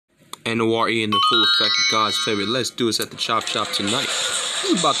N.O.R.E in the full effect of God's favorite. Let's do this at the Chopshop tonight.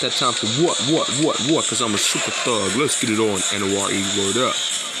 It's about that time for what? Cause I'm a super thug. Let's get it on, N.O.R.E, word up.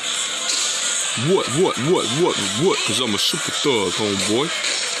 What? Cause I'm a super thug, homeboy.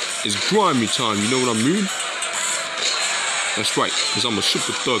 It's grimy time, you know what I mean? That's right, cause I'm a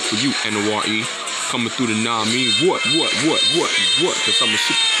super thug for you, N.O.R.E. Coming through the N.O.R.E. What? Cause I'm a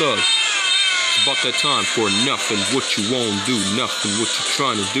super thug. It's about that time for nothing what you won't do, nothing what you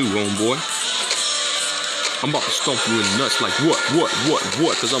trying to do, homeboy. I'm about to stomp you in the nuts like what?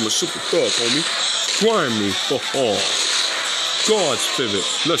 Cause I'm a super thug, homie. Grimy, God's favorite.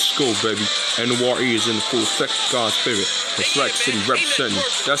 Let's go, baby. N.O.R.E is in the full effect of God's favorite. That's right, city representing.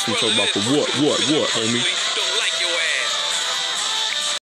 That's what I'm talking about for what, homie.